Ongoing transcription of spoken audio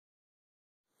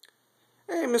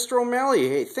Hey, Mr. O'Malley.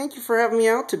 Hey, thank you for having me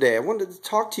out today. I wanted to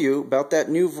talk to you about that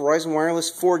new Verizon Wireless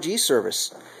 4G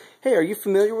service. Hey, are you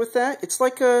familiar with that? It's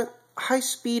like a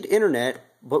high-speed internet,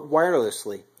 but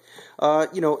wirelessly.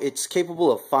 It's capable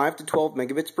of 5 to 12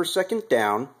 megabits per second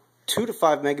down, 2 to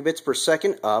 5 megabits per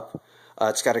second up.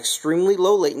 It's got extremely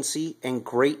low latency and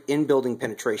great in-building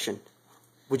penetration.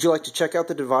 Would you like to check out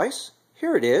the device?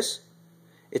 Here it is.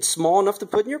 It's small enough to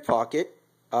put in your pocket.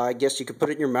 I guess you could put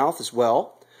it in your mouth as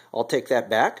well. I'll take that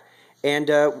back. And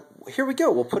here we go.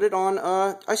 We'll put it on,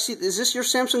 I see, is this your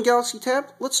Samsung Galaxy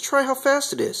Tab? Let's try how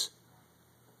fast it is.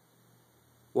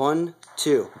 1,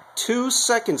 2. 2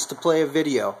 seconds to play a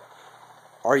video.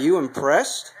 Are you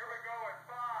impressed?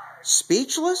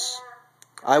 Speechless?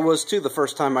 I was too the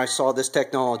first time I saw this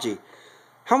technology.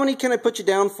 How many can I put you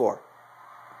down for?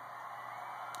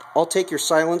 I'll take your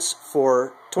silence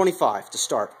for 25 to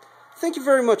start. Thank you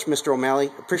very much, Mr.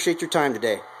 O'Malley. Appreciate your time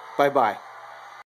today. Bye-bye.